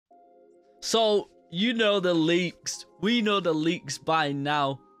So, you know the leaks. We know the leaks by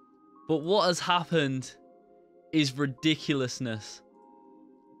now. But what has happened is ridiculousness.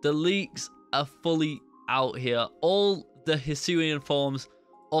 The leaks are fully out here. All the Hisuian forms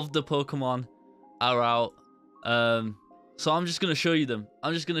of the Pokemon are out. So I'm just going to show you them.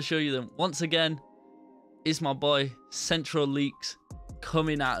 Once again, it's my boy Centro Leaks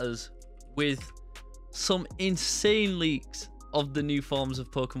coming at us with some insane leaks of the new forms of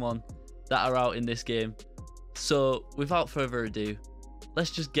Pokemon that are out in this game. So without further ado,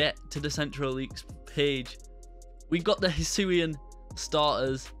 let's just get to the Centro Leaks page. We've got the Hisuian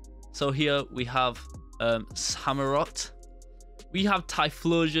starters. So here we have Samurott. We have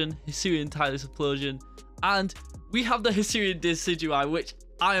Typhlosion, Hisuian Typhlosion, and we have the Hisuian Decidueye, which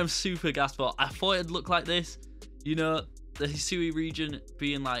I am super gassed for. I thought it'd look like this. You know, the Hisui region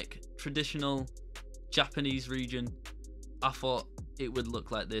being like traditional Japanese region. I thought it would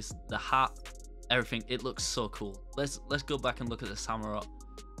look like this. The hat, everything, it looks so cool. Let's go back and look at the Samurott.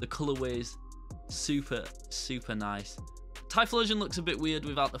 The colorways, super nice. Typhlosion looks a bit weird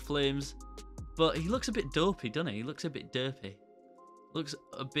without the flames, but he looks a bit dopey, doesn't he? He looks a bit derpy.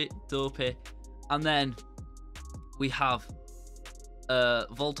 And then we have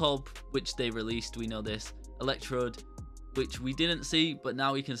Voltorb, which they released, we know this. Electrode, which we didn't see, but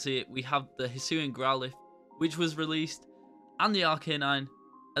now we can see it. We have the Hisuian Growlithe, which was released, and the Arcanine.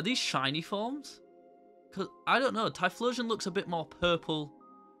 Are these shiny forms? Because I don't know, Typhlosion looks a bit more purple.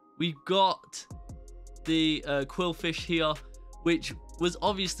 We've got the Quillfish here, which was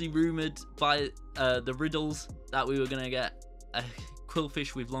obviously rumored by the riddles that we were going to get a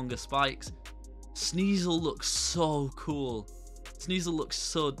Quillfish with longer spikes. Sneasel looks so cool. Sneasel looks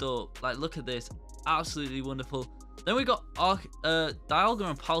so dope. Like, look at this. Absolutely wonderful. Then we got Dialga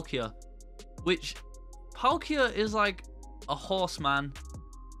and Palkia, which Palkia is like a horseman.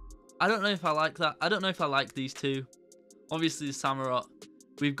 I don't know if I like that. I don't know if I like these two. Obviously, the Samurott.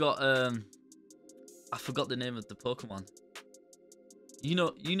 We've got I forgot the name of the Pokemon. You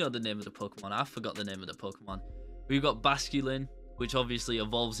know the name of the Pokemon. I forgot the name of the Pokemon. We've got Basculin, which obviously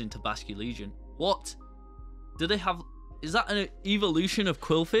evolves into Basculegion. What? Do they have... Is that an evolution of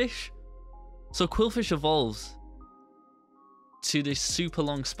Quillfish? So Quillfish evolves to this super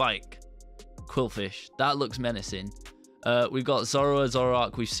long spike. Quillfish. That looks menacing. We've got Zorua,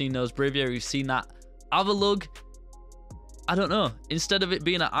 Zoroark. We've seen those. Braviary, we've seen that. Avalugg. I don't know. Instead of it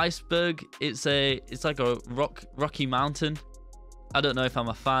being an iceberg, it's like a rocky mountain. I don't know if I'm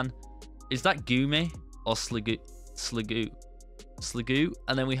a fan. Is that Gumi or Sliggoo? Sliggoo.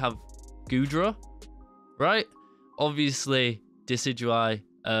 And then we have Goodra, right? Obviously, Decidueye,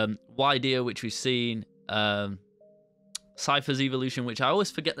 Widear, which we've seen, Cypher's evolution, which I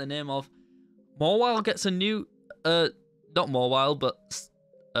always forget the name of. Mawile gets a new, not Mawile, but,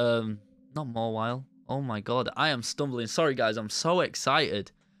 not Mawile. Oh my god, I am stumbling. Sorry guys, I'm so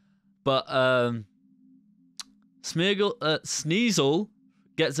excited. But, Sneasel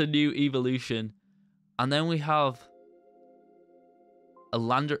gets a new evolution. And then we have a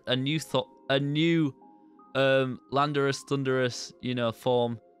new Landorus, Thundurus, you know,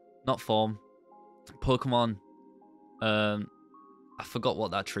 Pokemon. I forgot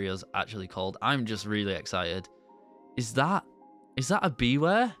what that trio's actually called. I'm just really excited. Is that a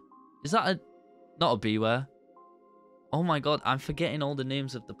Beware? Is that not a Beware? Oh my god, I'm forgetting all the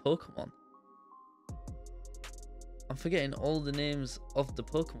names of the Pokemon.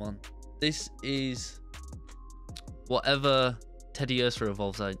 This is whatever Teddiursa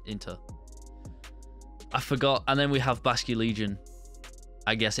evolves into. I forgot. And then we have Basculegion.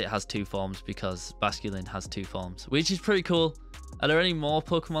 I guess it has two forms because Basculin has two forms, which is pretty cool. Are there any more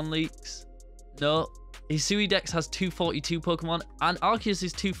Pokemon leaks? No. Hisui Dex has 242 Pokemon and Arceus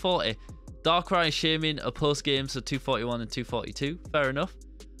is 240. Darkrai and Shaman are post game, so 241 and 242. Fair enough.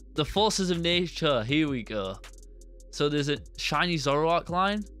 The Forces of Nature. Here we go. So there's a shiny Zoroark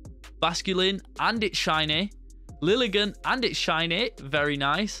line, Basculin and it's shiny, Lilligant and it's shiny, very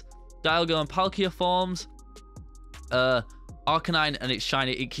nice. Dialga and Palkia forms, Arcanine and it's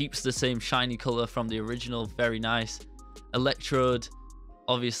shiny. It keeps the same shiny color from the original, very nice. Electrode,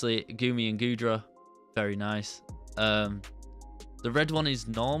 obviously Gumi and Goodra, very nice. The red one is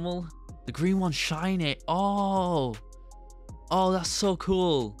normal, the green one's shiny. Oh, that's so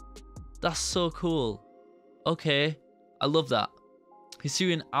cool. Okay, I love that.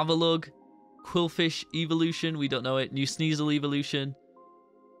 Hisuian Avalugg, Quillfish evolution, we don't know it. New Sneasel evolution.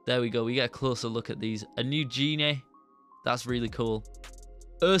 There we go, we get a closer look at these. A new Genie, that's really cool.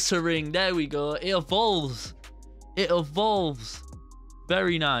 Ursaring, there we go, it evolves.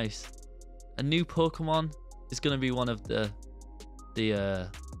 Very nice. A new Pokemon is going to be one of the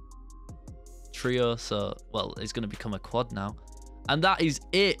trio, so well, it's going to become a quad now. And that is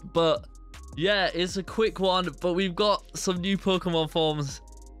it. But yeah, it's a quick one, but we've got some new Pokemon forms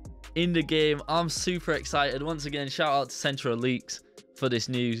in the game. I'm super excited. Once again, shout out to Centro Leaks for this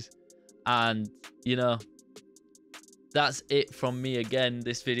news. And you know, that's it from me again,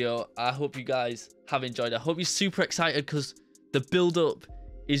 this video. I hope you guys have enjoyed. I hope you're super excited because the build up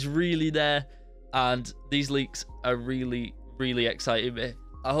is really there, and these leaks are really exciting me.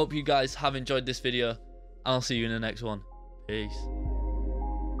 I hope you guys have enjoyed this video. I'll see you in the next one. Peace.